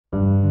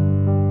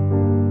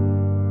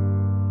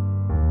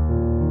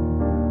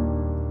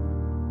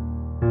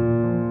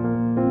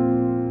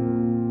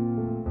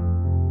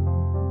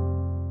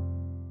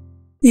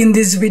In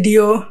this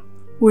video,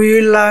 we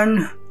will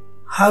learn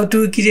how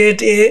to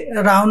create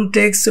a round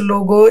text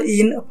logo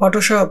in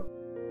Photoshop.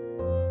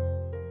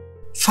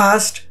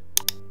 First,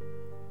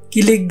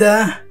 click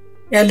the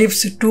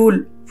ellipse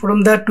tool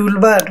from the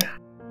toolbar.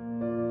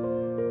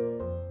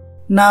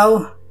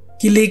 Now,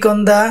 click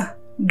on the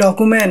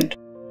document.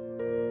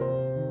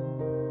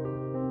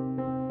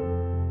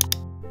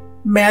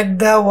 Make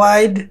the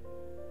width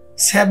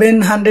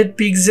 700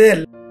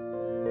 pixels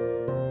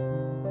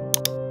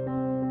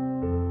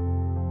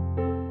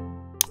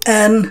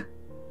and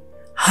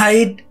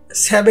height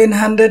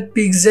 700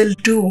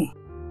 pixels too.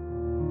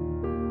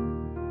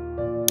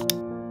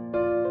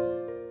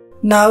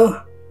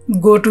 Now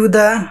go to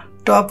the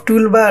top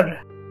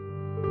toolbar.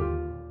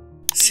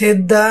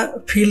 Set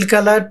the fill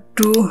color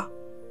to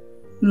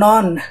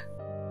none.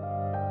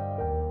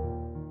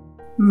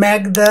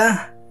 Make the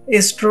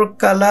stroke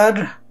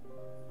color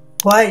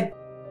white.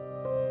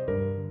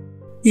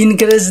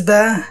 Increase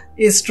the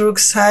stroke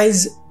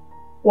size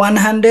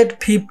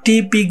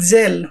 150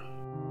 pixels.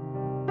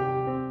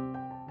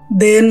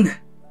 Then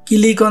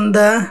click on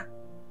the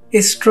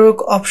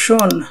stroke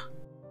option.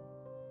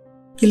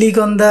 Click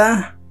on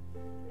the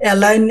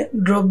align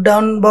drop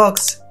down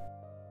box.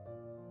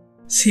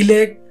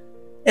 Select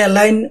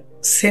align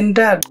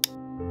center.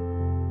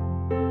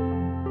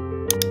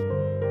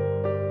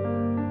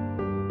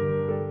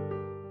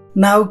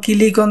 Now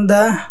click on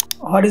the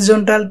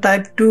horizontal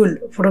type tool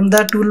from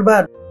the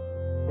toolbar.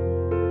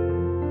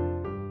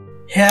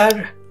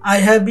 Here I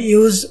have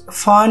used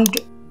font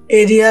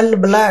Arial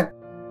Black.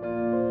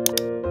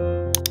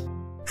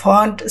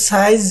 Font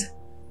size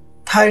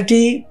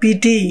 30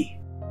 pt.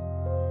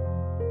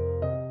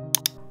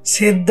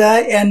 Set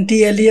the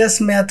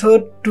anti-alias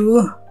method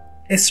to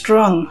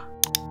strong.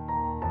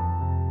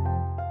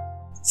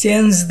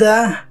 Change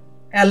the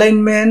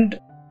alignment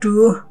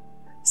to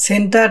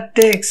center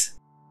text.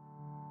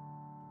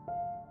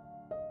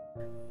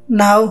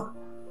 Now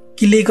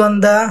click on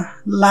the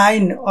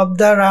line of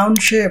the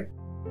round shape.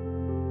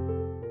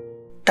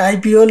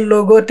 Type your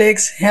logo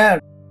text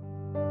here.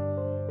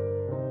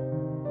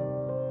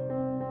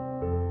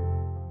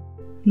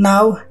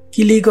 Now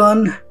click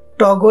on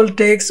toggle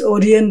text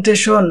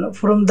orientation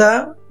from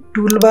the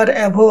toolbar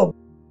above.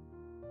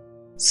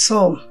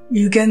 So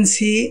you can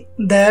see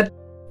that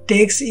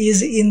text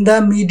is in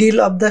the middle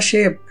of the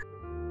shape.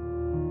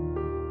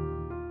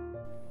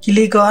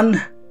 Click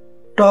on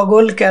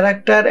toggle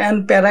character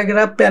and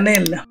paragraph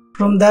panel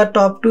from the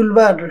top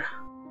toolbar.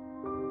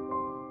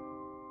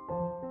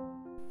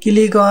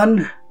 Click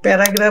on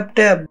paragraph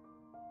tab.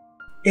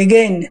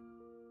 Again,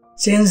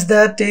 change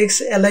the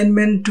text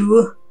alignment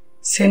to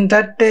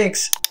center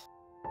text.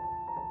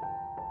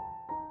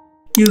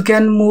 You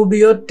can move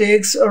your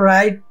text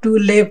right to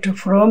left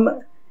from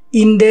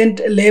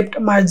indent left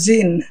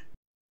margin.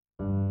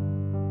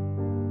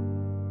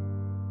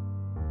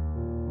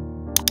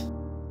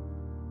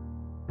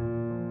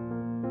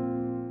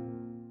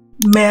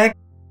 Make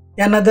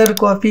another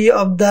copy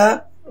of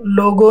the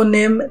logo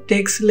name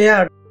text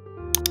layer.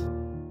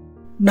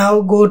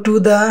 Now go to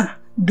the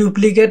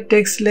duplicate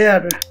text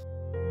layer.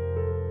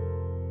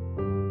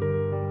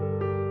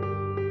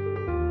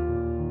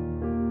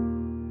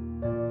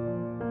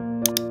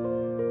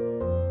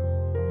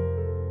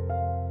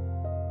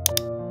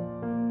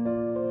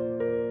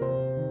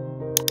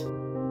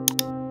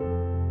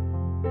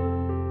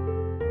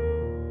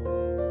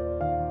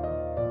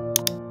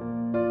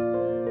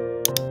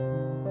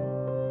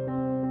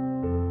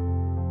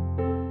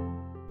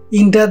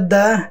 Enter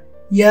the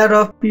year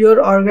of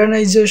your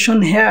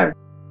organization here.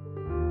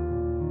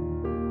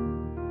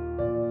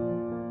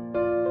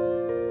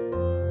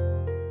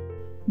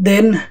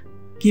 Then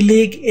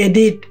click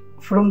Edit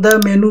from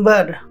the menu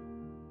bar.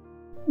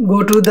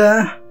 Go to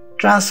the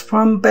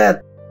Transform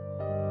path.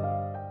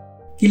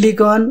 Click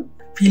on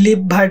Flip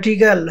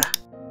Vertical.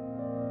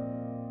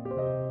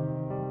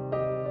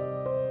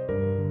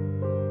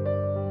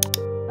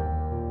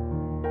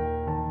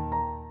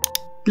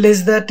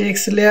 Place the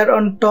text layer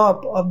on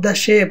top of the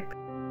shape.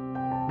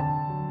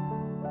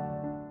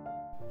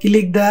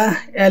 Click the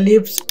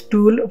ellipse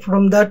tool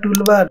from the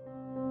toolbar.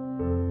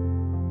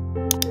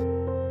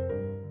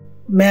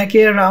 Make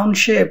a round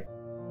shape.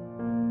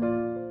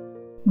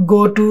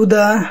 Go to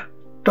the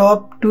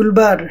top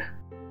toolbar.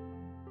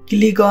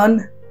 Click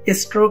on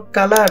stroke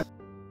color.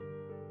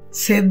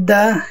 Set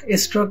the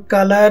stroke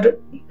color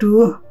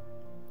to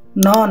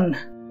none.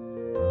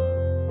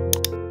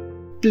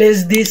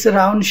 Place this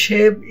round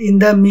shape in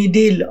the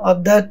middle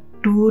of the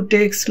two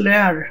text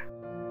layers.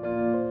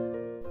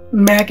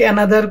 Make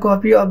another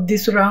copy of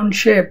this round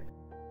shape.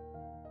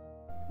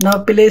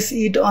 Now place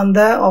it on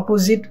the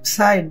opposite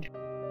side.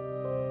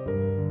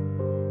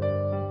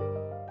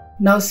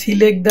 Now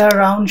select the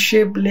round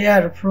shape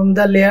layer from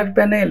the layer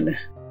panel.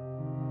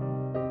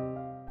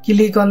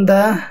 Click on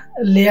the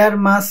layer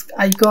mask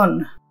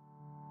icon.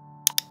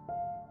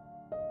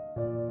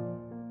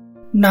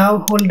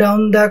 Now hold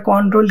down the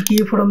Ctrl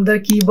key from the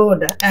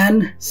keyboard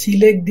and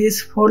select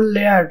this full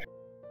layer.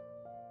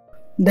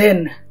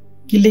 Then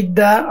click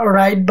the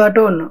right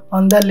button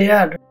on the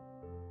layer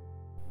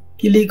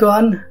Click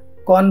on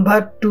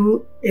Convert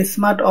to a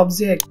Smart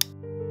Object.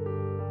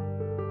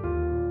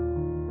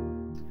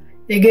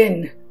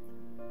 Again,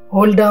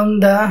 hold down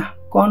the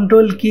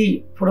Ctrl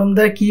key from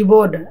the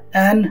keyboard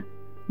and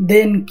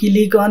then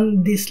click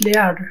on this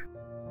layer.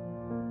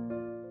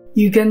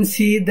 You can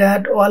see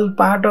that all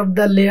part of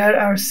the layer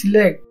are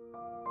selected.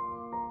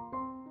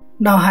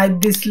 Now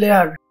hide this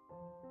layer.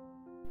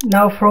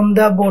 Now from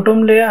the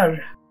bottom layer,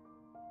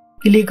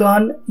 click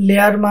on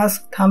Layer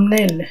Mask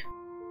Thumbnail.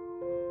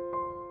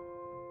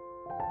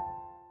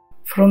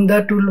 From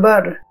the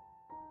toolbar,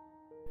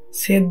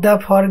 set the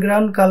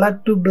foreground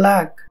color to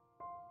black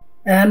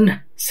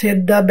and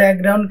set the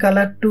background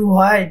color to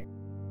white.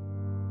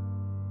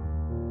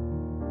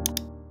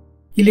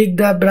 Click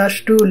the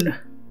brush tool.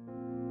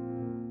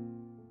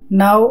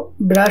 Now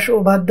brush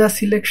over the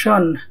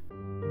selection.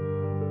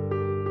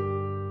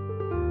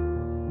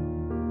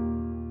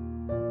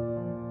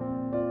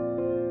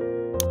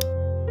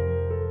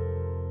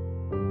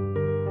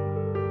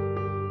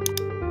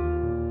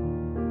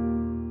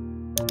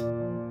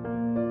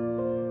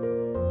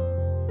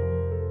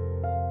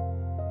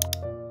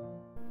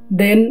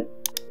 Then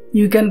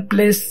you can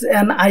place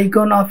an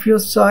icon of your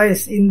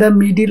choice in the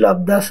middle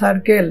of the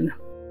circle.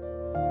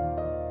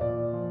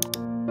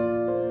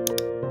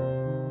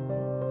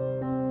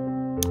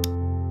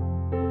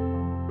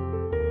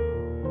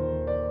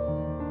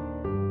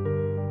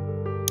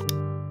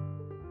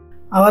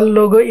 Our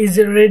logo is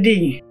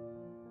ready.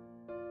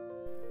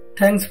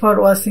 Thanks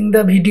for watching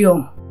the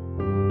video.